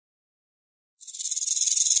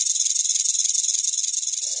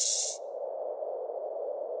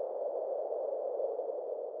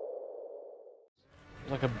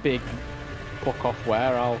like a big fuck-off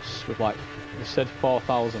warehouse with like, they said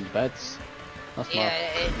 4,000 beds. That's yeah,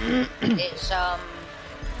 it's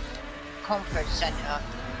comfort center.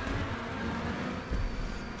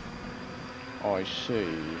 I see.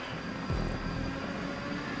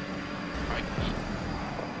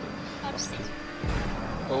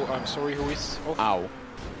 Oh, I'm sorry, who is off? Ow.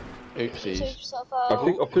 You Oopsies. took yourself out. I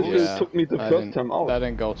think officially it took me the first time out. That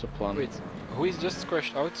didn't go to plan. Wait, who is just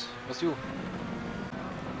crashed out? Was you?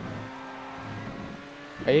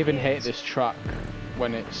 I even hate this track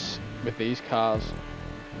when it's with these cars.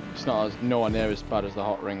 It's not as nowhere near as bad as the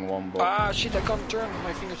Hot Ring one, but Ah shit, I can't turn,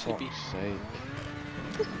 my finger's slippy. fuck's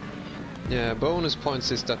sake. Yeah, bonus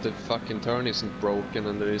points is that the fucking turn isn't broken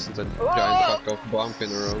and there isn't a giant fuck off bump in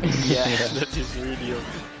the road. Yeah, that is really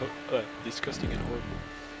disgusting and horrible.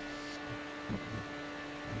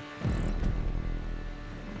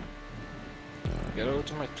 Get out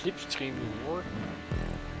of my clipstream, you whore.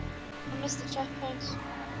 I missed the checkpoints.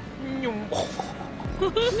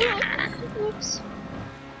 Oops.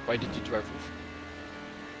 Why did you drive off?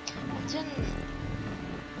 I didn't.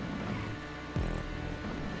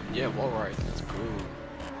 Yeah, alright, let's go.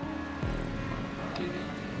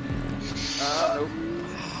 Ah, no.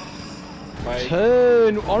 My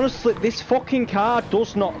Turn! Honestly, this fucking car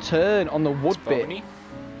does not turn on the wood bit. Spawny?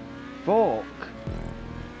 Fuck.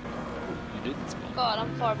 You didn't spawn. God,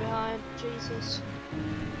 I'm far behind. Jesus.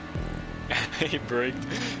 He braked.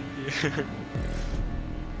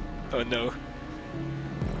 Oh no.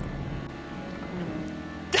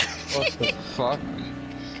 What the fuck?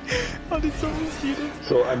 How did someone see that?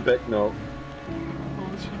 So I'm back now.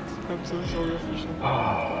 Oh shit, I'm so sorry, official.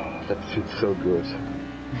 Ah, that feels so good.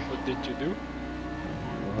 What did you do?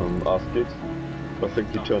 Ask it. I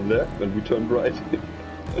think we turn left and we turn right.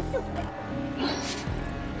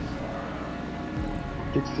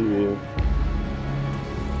 Dixie.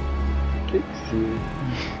 Dixie.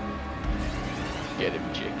 Get him,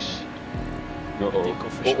 Jigs. Uh-oh.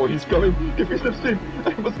 Oh, he's coming! Give me some steam! I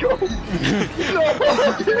must go! No!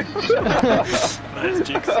 Nice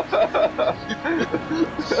jigs.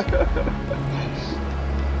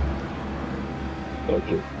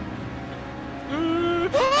 Okay.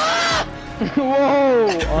 Whoa!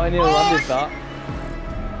 Oh, I nearly landed that.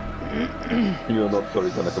 You're not sorry,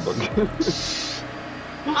 Tanaka-bug.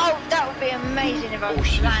 Oh, that would be amazing if I Oh,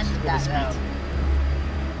 shit. landed that though.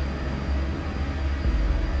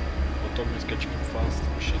 Oh, Tom is catching him fast.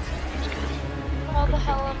 Oh shit, I'm scared. How the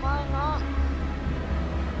hell am I not?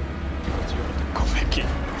 Because you want to come back in.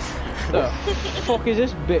 The fuck is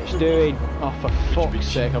this bitch doing? Oh, for fuck's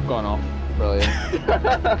sake, I've gone off. Brilliant.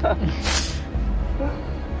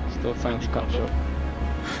 Still trying to catch up.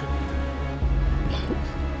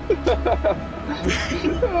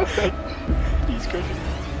 He's crashing.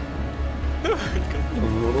 No.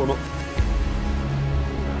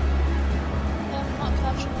 I'm not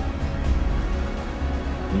catching it.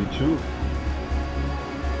 Me too.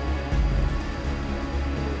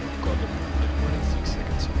 God, I'm more than 6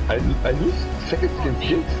 seconds. I lose seconds against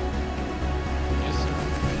Jinx. Yes.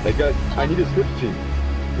 Hey guys, I need a swift team.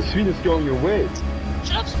 The Swede is going your way.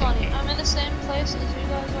 Shut up, Spawny. I'm in the same place as you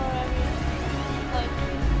guys are every, like,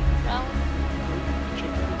 round.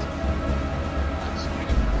 Checkpoint.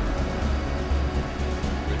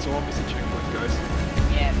 Wait, someone missed a checkpoint, guys.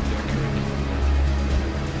 Yeah. They're correct.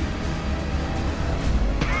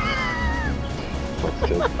 Fuck's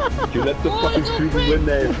sake. You let the fucking Swede win,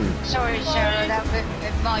 Nathan. Sorry, Sarah, that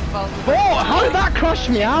was my fault. Oh, how did that crash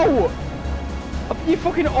me out? You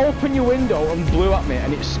fucking opened your window and blew at me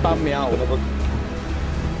and it spammed me out. I'm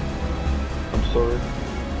sorry.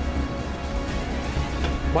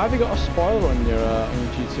 Why have you got a spoiler on your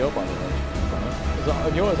GTO, by the way? Is that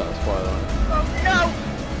on yours, that a spoiler? Oh no!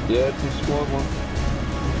 Yeah, it's a small one.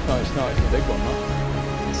 No, it's not, it's a big one, no?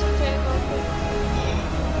 It's okay, go quick.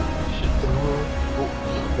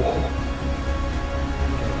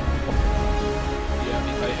 Yeah, I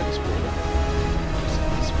mean, I have a spoiler. Just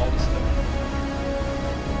the smallest step.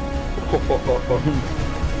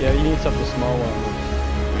 Yeah, you need to have the small one.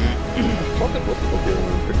 Thought it was okay when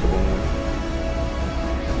we picked the one.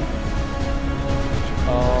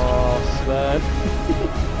 Oh, Sven.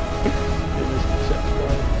 It was the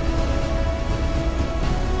checkpoint.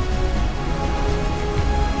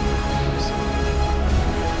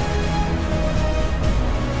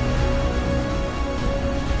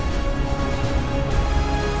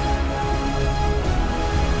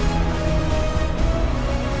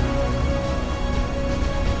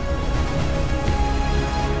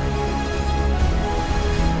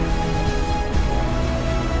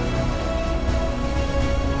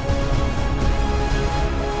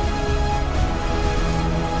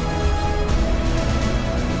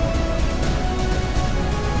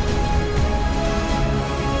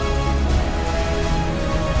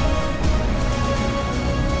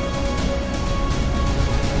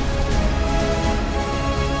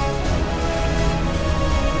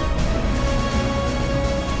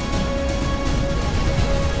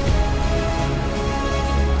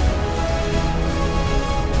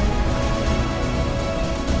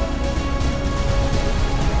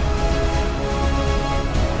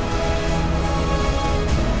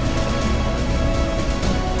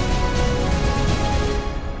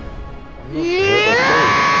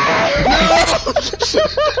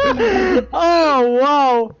 Oh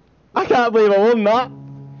wow! I can't believe I won that.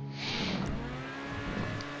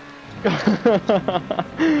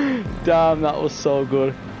 Damn, that was so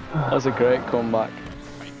good. That was a great comeback.